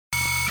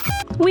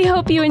We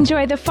hope you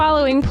enjoy the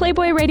following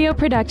Playboy Radio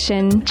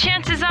production.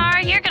 Chances are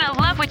you're going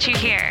to love what you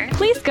hear.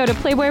 Please go to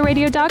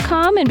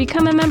playboyradio.com and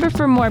become a member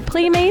for more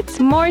Playmates,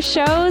 more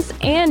shows,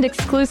 and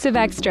exclusive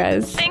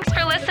extras. Thanks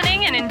for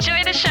listening and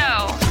enjoy the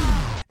show.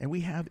 And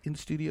we have in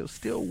studio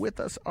still with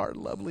us our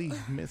lovely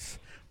Miss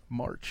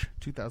March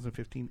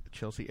 2015,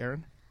 Chelsea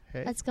Aaron.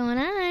 Hey. What's going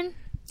on?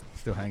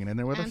 Still hanging in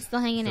there with us? I'm still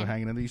hanging in.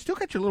 Hanging in there. You still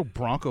got your little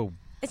Bronco.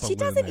 She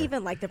doesn't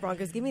even like the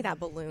Broncos. Give me that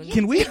balloon.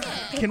 Can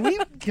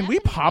we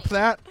pop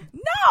that?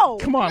 No.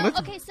 Come on, let's.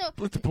 Okay, so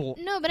let's pull.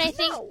 no, but I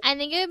think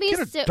it would be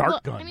Get a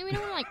dart gun. I mean, we don't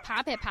want to like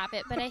pop it,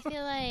 but I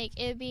feel like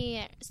it would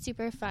be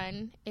super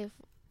fun if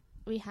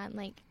we had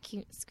like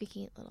cute,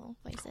 squeaky little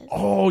voices.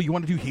 Oh, you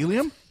want to do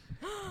helium?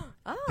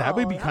 That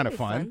would be kind of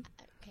fun.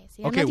 Okay,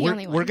 so I'm not the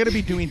only one. We're going to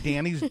be doing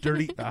Danny's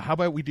dirty. How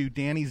about we do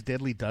Danny's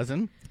Deadly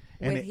Dozen?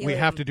 And we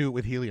have to do it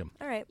with helium.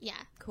 All right. Yeah.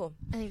 Cool.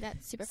 I think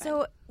that's super fun.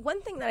 So one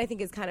thing that I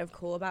think is kind of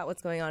cool about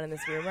what's going on in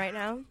this room right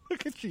now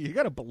Look at you. You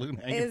got a balloon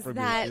hanging is from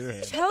that your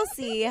head.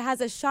 Chelsea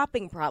has a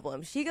shopping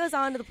problem. She goes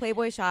on to the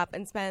Playboy shop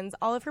and spends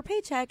all of her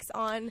paychecks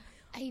on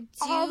I do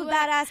all the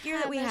badass gear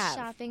that we a have.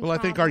 shopping Well, I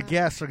think our problem.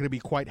 guests are going to be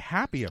quite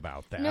happy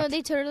about that. No,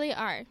 they totally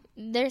are.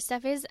 Their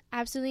stuff is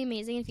absolutely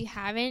amazing. If you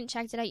haven't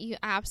checked it out, you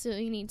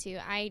absolutely need to.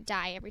 I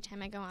die every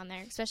time I go on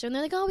there, especially when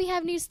they're like, "Oh, we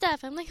have new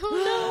stuff." I'm like, "Oh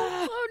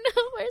no, oh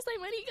no, where's my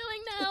money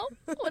going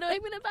now? What am I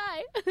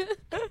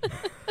gonna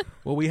buy?"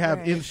 Well, we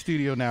have in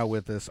studio now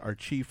with us our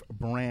Chief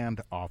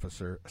Brand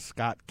Officer,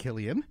 Scott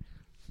Killian.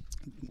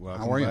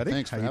 Welcome, How are you? buddy.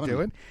 Thanks How for you having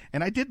doing? me.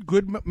 And I did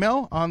good,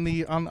 Mel, on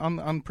the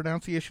on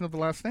pronunciation of the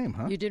last name,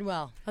 huh? You did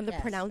well. On the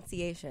Yes.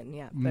 pronunciation,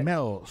 yeah. But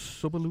Mel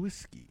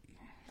Sobolewski.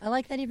 I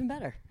like that even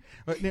better.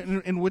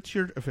 And what's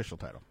your official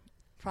title?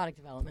 Product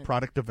development.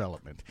 Product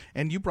development.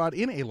 And you brought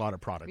in a lot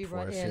of product We for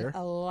brought us in here.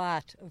 a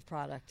lot of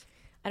product.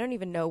 I don't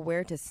even know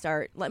where to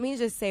start. Let me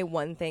just say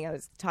one thing I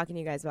was talking to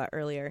you guys about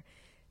earlier.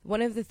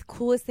 One of the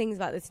coolest things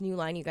about this new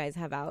line you guys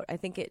have out, I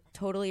think it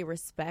totally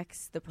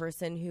respects the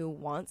person who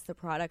wants the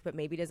product but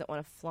maybe doesn't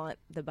want to flaunt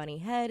the bunny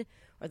head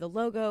or the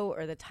logo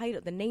or the title,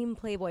 the name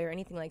Playboy or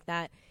anything like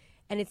that.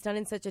 And it's done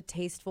in such a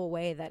tasteful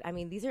way that, I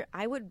mean,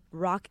 I would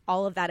rock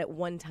all of that at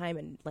one time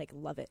and, like,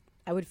 love it.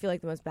 I would feel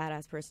like the most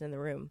badass person in the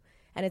room.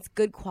 And it's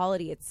good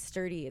quality. It's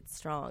sturdy. It's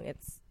strong.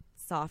 It's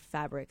soft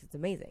fabrics. It's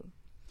amazing.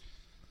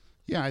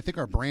 Yeah, I think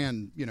our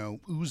brand,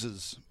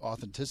 oozes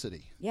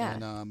authenticity. Yeah.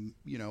 And,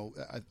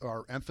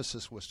 our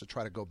emphasis was to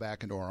try to go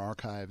back into our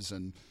archives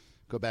and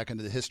go back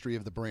into the history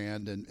of the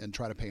brand and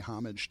try to pay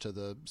homage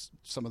to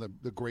some of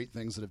the great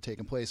things that have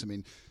taken place. I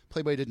mean,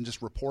 Playboy didn't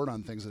just report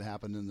on things that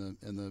happened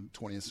in the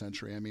 20th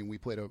century. I mean, we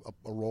played a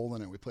role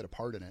in it. We played a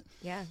part in it.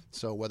 Yeah.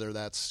 So whether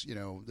that's,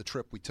 the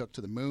trip we took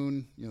to the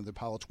moon, the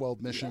Apollo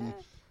 12 mission,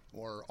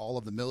 or all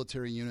of the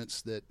military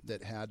units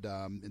that had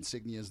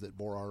insignias that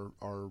bore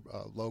our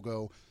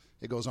logo,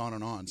 it goes on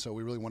and on. So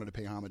we really wanted to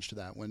pay homage to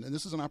that one. And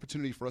this is an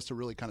opportunity for us to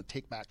really kind of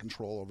take back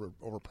control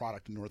over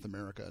product in North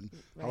America and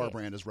how our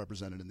brand is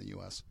represented in the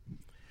U.S.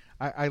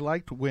 I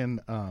liked when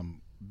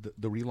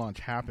the relaunch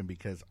happened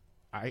because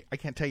I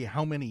can't tell you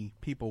how many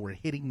people were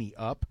hitting me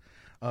up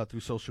through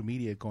social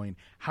media going,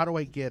 how do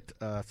I get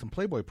some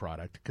Playboy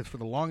product? Because for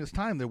the longest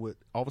time,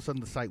 all of a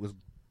sudden the site was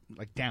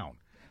like down.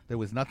 There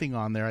was nothing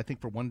on there. I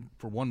think for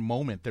one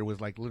moment there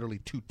was like literally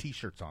 2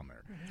 T-shirts on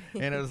there,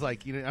 and it was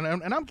like and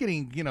I'm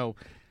getting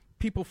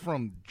people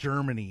from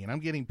Germany and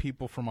I'm getting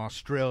people from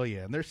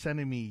Australia, and they're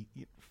sending me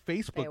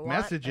Facebook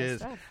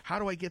messages. How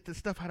do I get this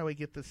stuff? How do I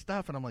get this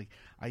stuff? And I'm like,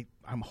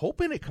 I'm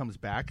hoping it comes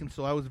back, and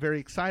so I was very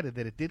excited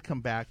that it did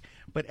come back.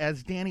 But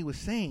as Danny was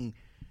saying,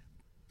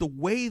 the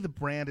way the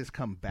brand has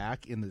come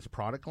back in this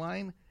product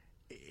line,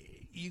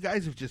 you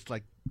guys have just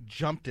like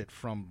jumped it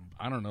from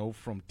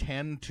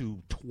 10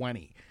 to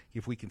 20,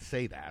 if we can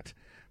say that,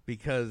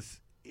 because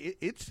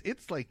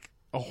it's like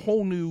a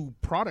whole new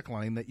product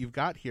line that you've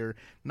got here,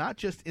 not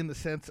just in the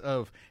sense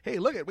of, hey,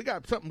 look we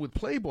got something with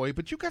Playboy,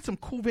 but you got some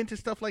cool vintage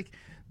stuff like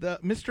the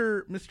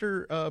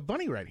Mr.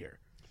 Bunny right here.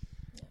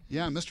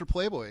 Yeah, Mr.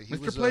 Playboy.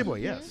 Mr. Playboy,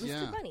 yes.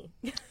 Yeah. Mr. Bunny.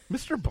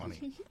 Mr.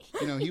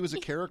 Bunny. He was a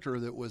character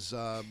that was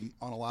on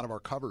a lot of our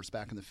covers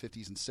back in the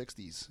 50s and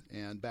 60s.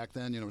 And back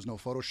then, there was no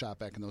Photoshop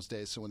back in those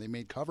days. So when they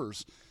made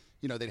covers,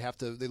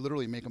 they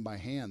literally make them by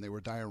hand. They were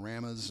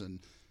dioramas, and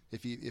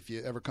if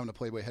you ever come to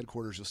Playboy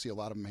headquarters, you'll see a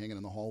lot of them hanging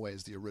in the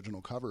hallways, the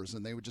original covers,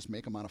 and they would just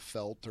make them out of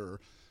felt or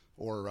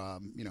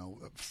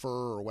fur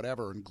or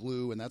whatever, and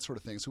glue and that sort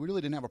of thing. So we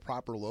really didn't have a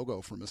proper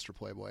logo for Mr.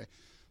 Playboy.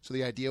 So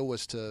the idea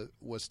was to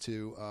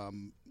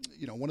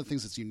one of the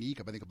things that's unique,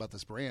 I think, about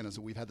this brand is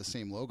that we've had the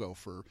same logo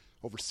for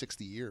over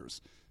 60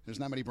 years. There's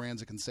not many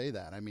brands that can say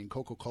that. I mean,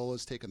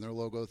 Coca-Cola's taken their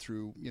logo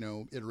through,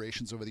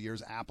 iterations over the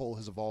years. Apple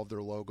has evolved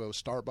their logo.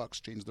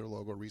 Starbucks changed their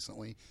logo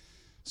recently.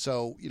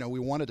 So, we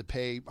wanted to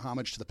pay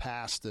homage to the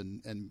past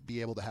and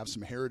be able to have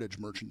some heritage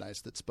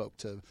merchandise that spoke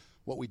to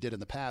what we did in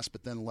the past,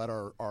 but then let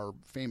our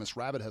famous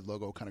rabbit head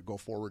logo kind of go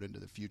forward into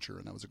the future,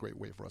 and that was a great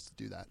way for us to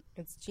do that.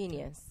 It's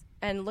genius.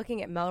 And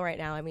looking at Mel right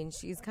now, I mean,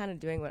 she's kind of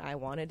doing what I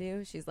want to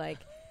do. She's like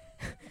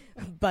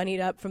bunnied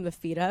up from the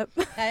feet up.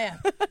 I am.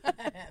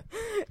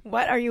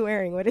 What are you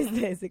wearing? What is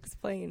this?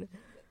 Explain.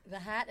 The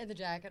hat and the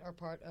jacket are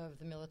part of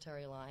the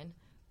military line.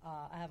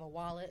 I have a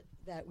wallet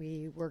that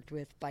we worked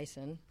with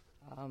Bison,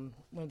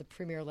 one of the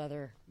premier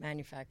leather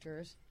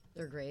manufacturers.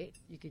 They're great.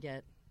 You could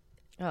get...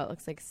 Oh, it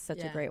looks like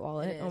such a great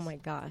wallet. Oh, my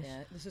gosh.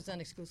 Yeah, this was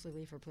done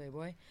exclusively for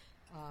Playboy.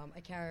 I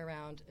carry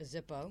around a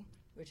Zippo,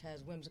 which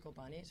has whimsical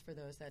bunnies for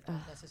those that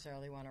don't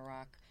necessarily want to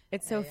rock.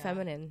 It's so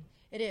feminine.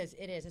 It is.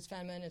 It's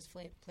feminine. It's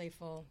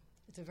playful.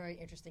 It's a very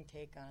interesting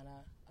take on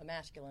a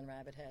masculine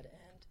rabbit head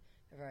and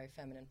a very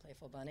feminine,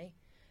 playful bunny.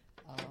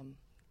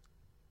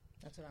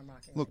 That's what I'm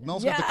rocking. Look, right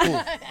Mel's now.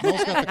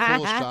 Mel's got the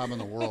coolest job in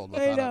the world,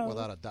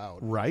 without a doubt.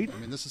 Right? I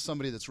mean, this is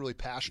somebody that's really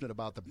passionate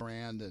about the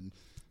brand, and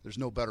there's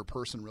no better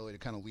person really to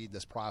kind of lead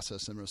this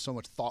process. And there's so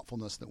much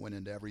thoughtfulness that went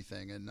into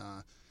everything, and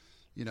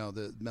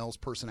the Mel's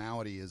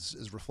personality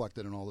is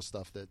reflected in all the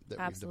stuff that we've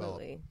developed.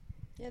 Absolutely.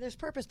 Yeah, there's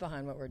purpose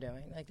behind what we're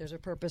doing. Like, there's a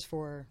purpose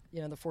for,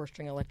 the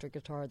 4-string electric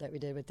guitar that we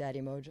did with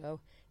Daddy Mojo.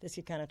 This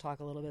could kind of talk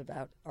a little bit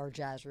about our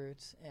jazz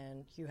roots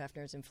and Hugh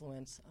Hefner's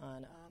influence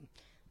on,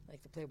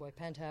 like, the Playboy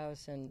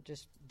Penthouse and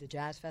just the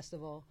Jazz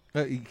Festival.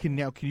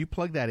 Can you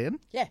plug that in?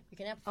 Yeah, you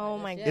can amplify Oh,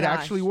 this, my yeah. It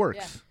actually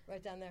works. Yeah,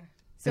 right down there.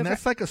 And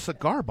that's like a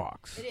cigar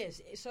box. It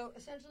is. So,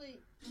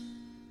 essentially...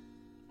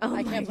 Oh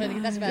I can't play the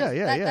That's about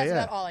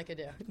about all I could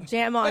do.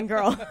 Jam on,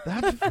 girl.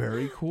 That's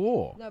very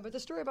cool. No, but the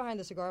story behind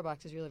the cigar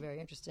box is really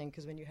very interesting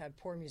because when you had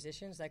poor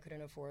musicians that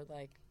couldn't afford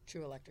like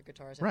true electric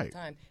guitars at the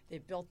time, they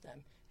built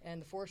them. And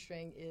the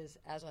 4-string is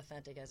as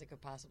authentic as it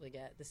could possibly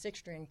get. The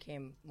 6-string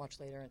came much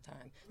later in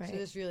time. Right. So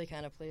this really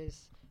kind of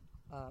plays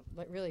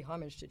really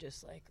homage to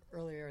just like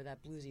earlier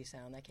that bluesy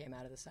sound that came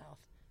out of the South.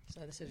 So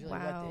this is really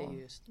what they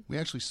used. We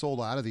actually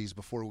sold out of these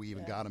before we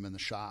even got them in the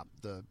shop.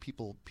 The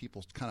people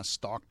kind of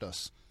stalked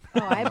us.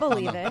 Oh, I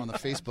believe it. On the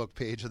Facebook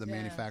page of the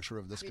manufacturer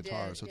of this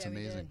guitar, so it's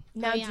amazing.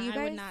 Now, do you guys?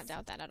 I would not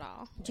doubt that at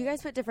all. Do you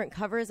guys put different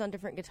covers on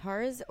different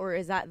guitars, or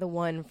is that the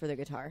one for the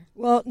guitar?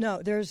 Well,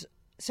 no, there's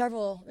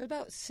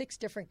about 6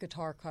 different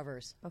guitar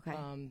covers. Okay.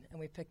 And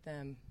we picked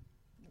them,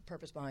 the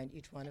purpose behind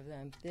each one of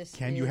them.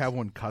 Can you have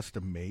one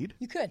custom made?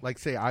 You could. Like,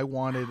 say, I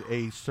wanted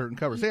a certain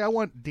cover. Say, I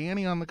want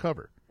Danny on the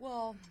cover.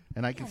 Well,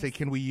 and I can say,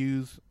 can we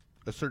use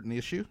a certain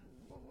issue?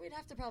 We'd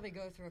have to probably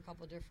go through a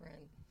couple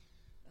different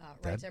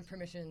rights and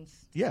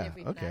permissions. Yeah, see if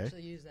we can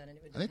actually use that. And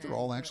it would I think they're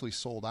all depend, actually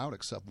sold out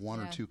except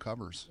one or 2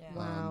 covers. Yeah.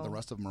 Wow. The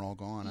rest of them are all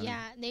gone.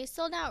 Yeah, they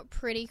sold out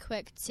pretty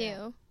quick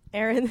too.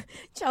 Aaron,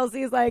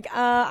 Chelsea's like,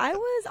 I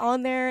was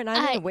on there and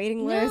I'm on the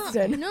waiting list.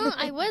 No,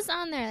 I was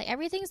on there. Like,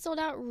 everything sold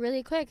out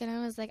really quick, and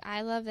I was like,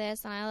 I love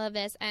this and I love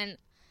this, and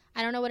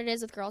I don't know what it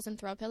is with girls and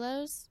throw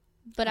pillows.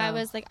 But I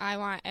was like, I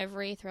want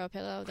every throw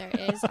pillow there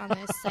is on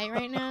this site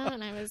right now,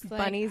 and I was like,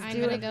 Bunnies I'm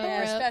do gonna it go.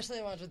 especially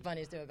the ones with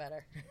bunnies do it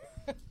better.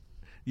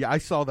 Yeah, I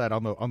saw that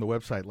on the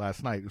website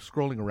last night,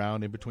 scrolling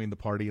around in between the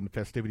party and the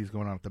festivities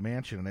going on at the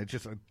mansion, and it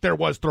just there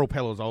was throw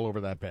pillows all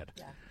over that bed.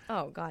 Yeah.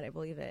 Oh, God, I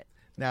believe it.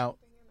 Now,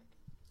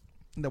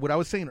 what I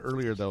was saying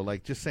earlier, though,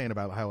 like just saying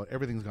about how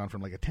everything's gone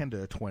from like a 10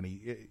 to a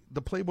 20,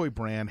 the Playboy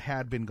brand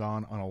had been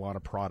gone on a lot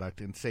of product,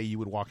 and say you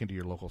would walk into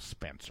your local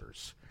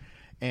Spencer's.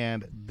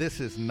 And this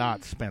is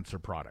not Spencer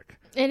product.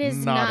 It is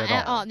not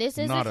at all. This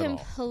is Not a at all.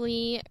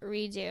 complete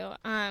redo.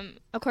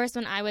 Of course,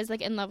 when I was like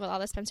in love with all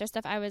the Spencer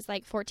stuff, I was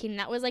like 14. And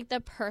that was like the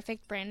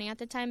perfect branding at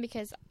the time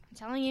because I'm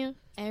telling you,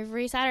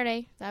 every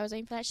Saturday I was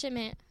waiting for that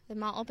shipment. The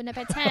mall opened up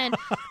at 10.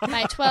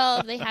 By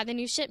 12, they had the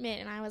new shipment,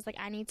 and I was like,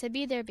 I need to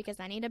be there because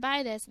I need to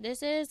buy this.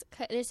 This is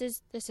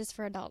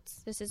for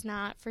adults. This is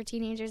not for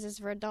teenagers. This is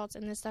for adults,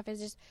 and this stuff is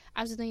just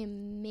absolutely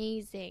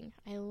amazing.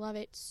 I love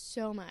it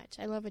so much.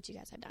 I love what you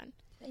guys have done.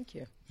 Thank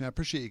you. Yeah, I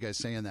appreciate you guys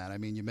saying that. I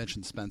mean, you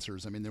mentioned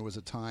Spencer's. I mean, there was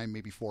a time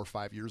maybe 4 or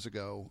 5 years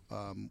ago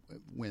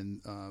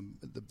when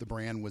the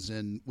brand was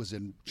in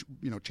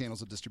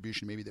channels of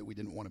distribution maybe that we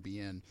didn't want to be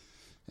in.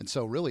 And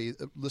so really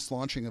this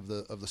launching of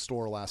the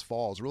store last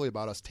fall is really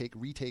about us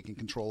retaking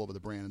control over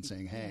the brand and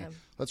saying, hey,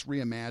 let's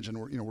reimagine.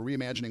 We're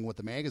reimagining what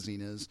the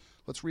magazine is.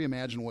 Let's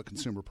reimagine what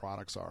consumer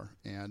products are.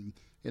 And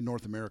in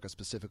North America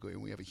specifically,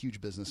 we have a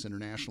huge business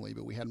internationally,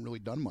 but we hadn't really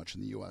done much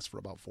in the U.S. for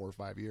about 4 or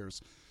 5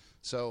 years.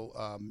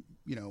 So,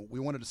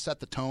 we wanted to set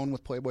the tone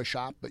with Playboy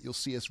Shop, but you'll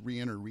see us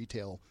re-enter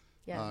retail,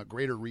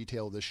 greater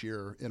retail this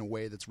year in a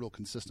way that's real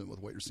consistent with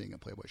what you're seeing at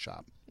Playboy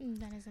Shop.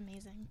 That is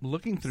amazing.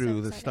 Looking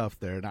through the stuff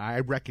there, and I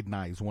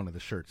recognize one of the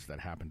shirts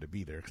that happened to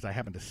be there because I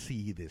happen to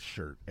see this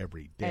shirt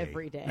every day.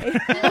 Every day.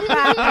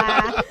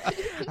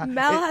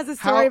 Mel has a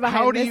story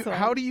behind this one.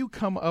 How do you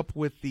come up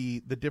with the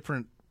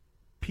different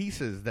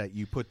pieces that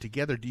you put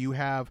together? Do you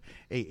have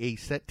a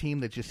set team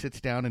that just sits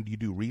down and you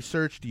do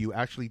research? Do you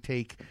actually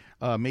take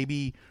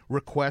maybe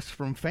requests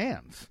from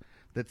fans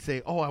that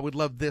say, oh, I would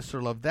love this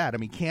or love that? I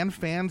mean, can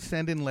fans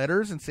send in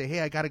letters and say, hey,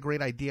 I got a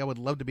great idea. I would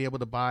love to be able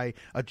to buy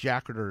a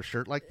jacket or a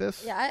shirt like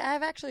this? Yeah,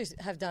 I've actually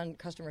have done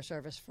customer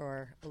service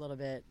for a little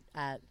bit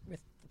with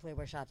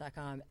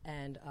PlayboyShop.com,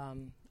 and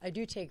I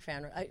do take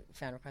fan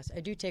requests.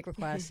 I do take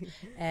requests,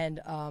 and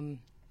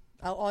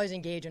I'll always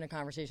engage in a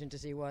conversation to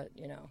see what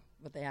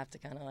they have to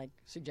kind of like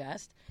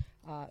suggest.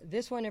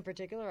 This one in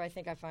particular, I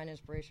think I find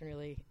inspiration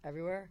really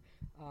everywhere.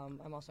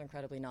 I'm also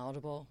incredibly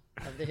knowledgeable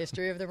of the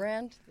history of the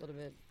brand. A little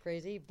bit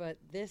crazy, but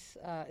this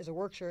is a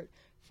work shirt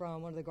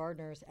from one of the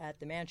gardeners at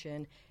the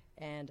mansion,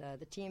 and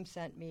the team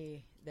sent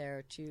me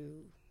there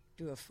to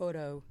do a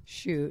photo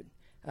shoot,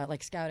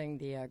 like scouting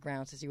the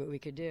grounds to see what we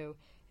could do.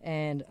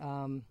 And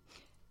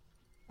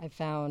I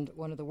found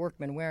one of the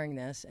workmen wearing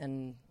this,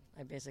 and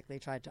I basically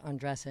tried to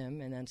undress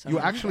him, and then You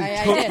actually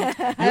I took, did. you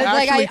I was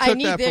like, actually I took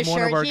need that this from one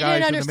shirt. of our He guys didn't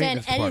in the understand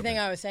maintenance anything department.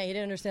 I was saying. He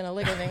didn't understand a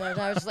lick of English.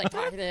 I was just like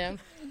talking to him.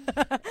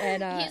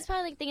 And He's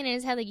probably like thinking in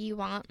his head, like, you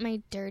want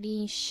my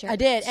dirty shirt? I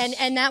did,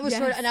 and that was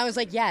sort of, and I was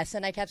like, yes,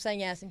 and I kept saying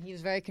yes, and he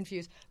was very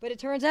confused. But it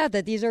turns out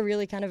that these are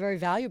really kind of very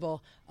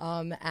valuable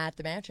at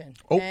the mansion.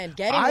 Oh, and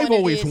getting I've one of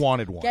always these-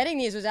 wanted one. Getting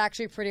these was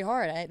actually pretty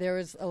hard. There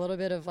was a little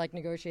bit of like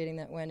negotiating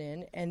that went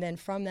in, and then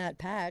from that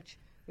patch,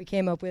 we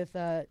came up with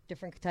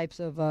different types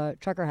of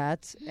trucker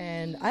hats.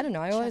 And I don't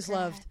know, I've always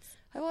loved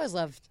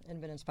and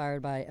been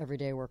inspired by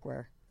everyday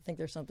workwear. I think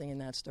there's something in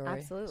that story.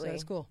 Absolutely. So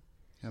it's cool.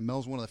 Yeah,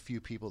 Mel's one of the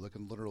few people that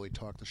can literally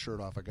talk the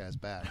shirt off a guy's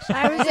back.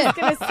 I was just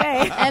going to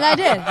say. And I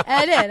did.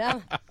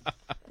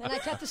 And I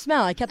kept the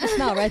smell. I kept the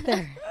smell right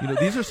there. You know,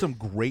 these are some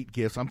great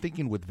gifts. I'm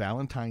thinking with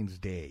Valentine's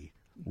Day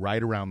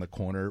right around the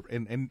corner,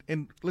 and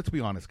let's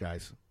be honest,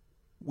 guys,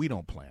 we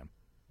don't plan.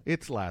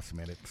 It's last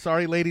minute.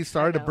 Sorry, ladies,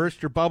 sorry to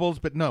burst your bubbles,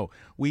 but no,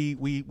 we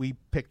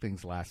pick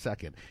things last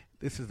second.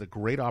 This is a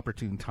great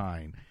opportune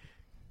time.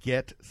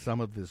 Get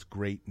some of this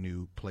great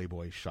new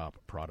Playboy shop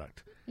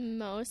product.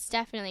 Most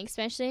definitely,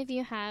 especially if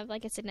you have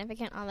like a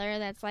significant other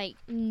that's like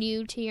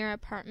new to your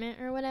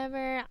apartment or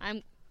whatever.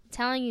 I'm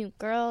telling you,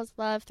 girls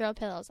love throw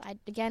pillows. I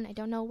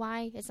don't know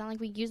why. It's not like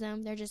we use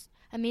them. They're just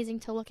amazing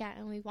to look at,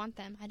 and we want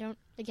them.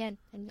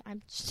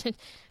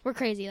 We're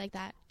crazy like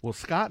that. Well,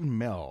 Scott and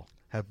Mel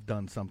have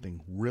done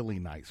something really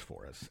nice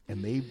for us,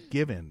 and they've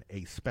given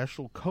a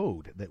special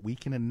code that we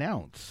can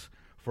announce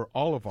for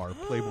all of our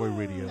Playboy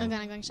Radio I'm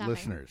going shopping.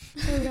 listeners.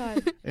 Oh,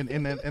 God.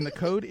 And the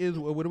code is,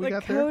 what do we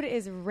got The there? code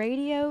is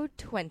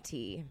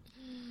Radio20.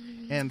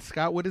 And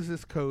Scott, what does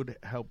this code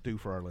help do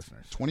for our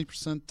listeners?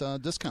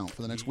 20% discount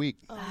for the next week.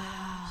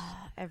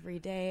 Every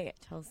day,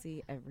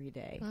 Chelsea, every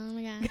day. Oh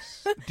my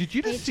gosh. Did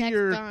you just see Paycheck's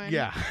your... gone.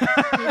 Yeah.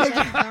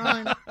 Paycheck's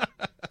gone.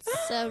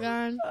 So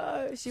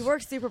gone. She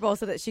worked Super Bowl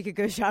so that she could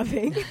go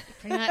shopping.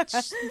 Pretty much.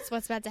 That's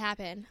what's about to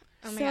happen.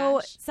 Oh my So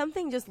gosh.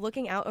 something just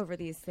looking out over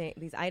these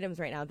items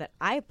right now that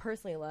I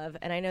personally love,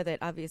 and I know that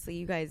obviously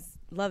you guys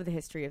love the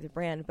history of the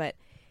brand, but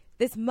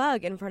this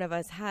mug in front of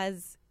us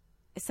has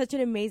such an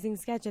amazing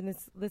sketch, and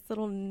this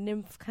little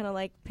nymph kind of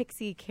like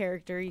pixie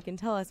character. You can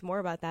tell us more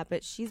about that,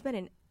 but she's been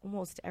in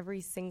almost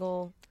every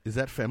single... Is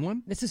that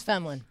Femlin? This is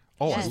Femlin.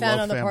 Oh, She's I found love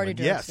on the party Femlin.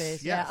 dress Yes,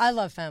 space. yes. Yeah, I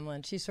love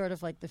Femlin. She's sort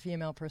of like the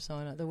female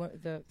persona,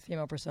 the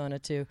female persona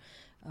to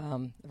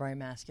very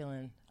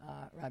masculine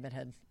rabbit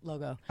head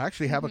logo. I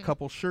actually have a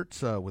couple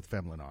shirts with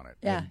Femlin on it.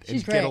 Yeah, and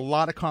she's get a great.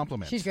 lot of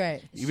compliments. She's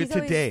great. Even She's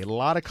always- today, a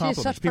lot of She has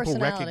compliments. such People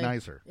personality.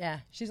 recognize her. Yeah,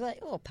 she's like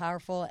a little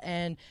powerful.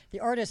 And the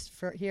artist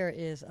for here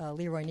is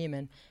Leroy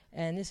Neiman.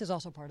 And this is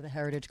also part of the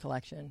Heritage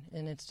Collection.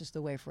 And it's just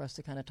a way for us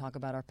to kind of talk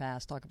about our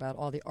past, talk about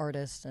all the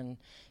artists and,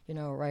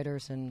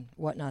 writers and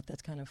whatnot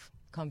that's kind of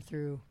come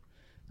through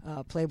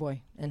Playboy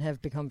and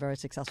have become very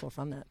successful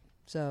from that.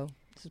 So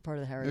this is part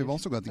of the Heritage. We've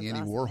also got the That's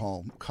Andy awesome.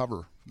 Warhol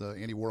cover, the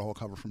Andy Warhol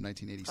cover from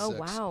 1986. Oh,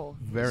 wow.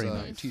 Very It's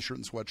a nice. T-shirt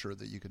and sweatshirt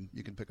that you can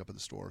pick up at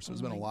the store. So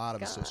there's been a lot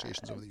of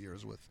associations over the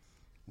years with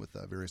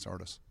various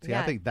artists. See,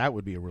 Yeah. I think that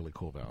would be a really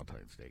cool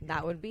Valentine's Day.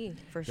 That would be,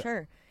 for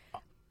sure.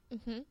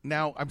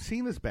 Now, I'm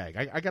seeing this bag.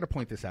 I got to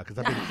point this out because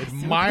I've been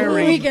Cool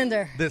admiring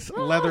weekender. this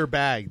leather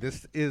bag.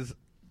 This is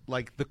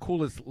like the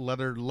coolest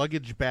leather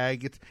luggage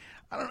bag. It's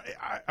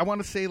I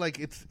want to say like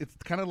it's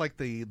kind of like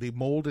the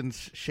mold and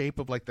shape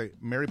of like the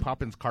Mary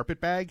Poppins carpet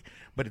bag,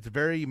 but it's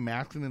very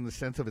masculine in the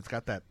sense of it's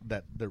got that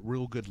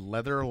real good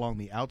leather along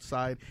the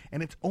outside,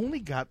 and it's only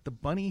got the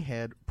bunny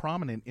head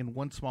prominent in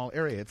one small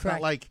area. It's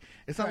not Correct.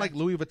 like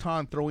Louis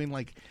Vuitton throwing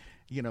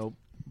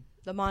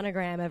The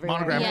monogram everywhere.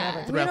 monogram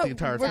Yeah. throughout the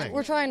entire thing.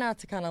 We're trying not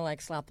to kind of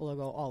like slap the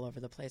logo all over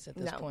the place at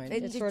this No, point.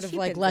 it It's just sort of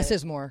like cheapens less it.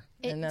 is more.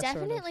 It and that's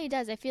definitely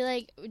does. I feel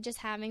like just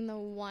having the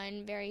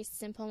one very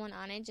simple one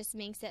on it just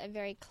makes it a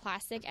very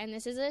classic. And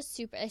this is this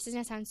is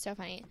going to sound so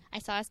funny. I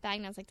saw this bag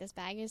and I was like, this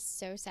bag is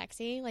so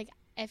sexy. Like,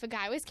 if a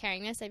guy was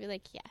carrying this, I'd be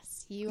like,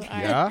 yes, you are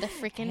Yeah? the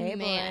freaking Hey,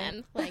 boy.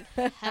 man. Like,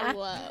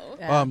 hello.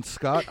 Yeah.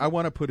 Scott, I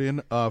want to put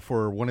in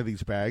for one of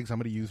these bags. I'm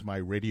going to use my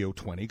Radio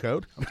 20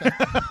 code.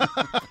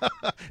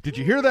 Did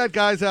you hear that,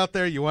 guys out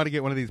there? You want to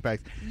get one of these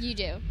bags? You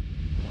do.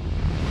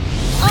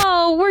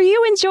 Oh, were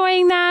you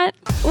enjoying that?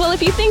 Well,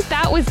 if you think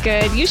that was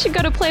good, you should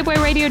go to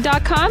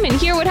PlayboyRadio.com and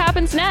hear what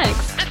happens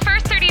next. The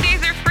first 30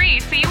 days are free,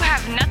 so you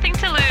have nothing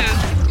to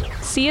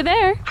lose. See you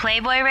there.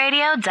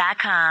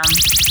 PlayboyRadio.com.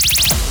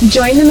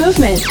 Join the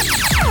movement.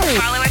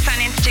 Follow us on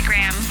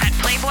Instagram at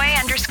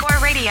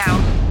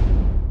Playboy_radio.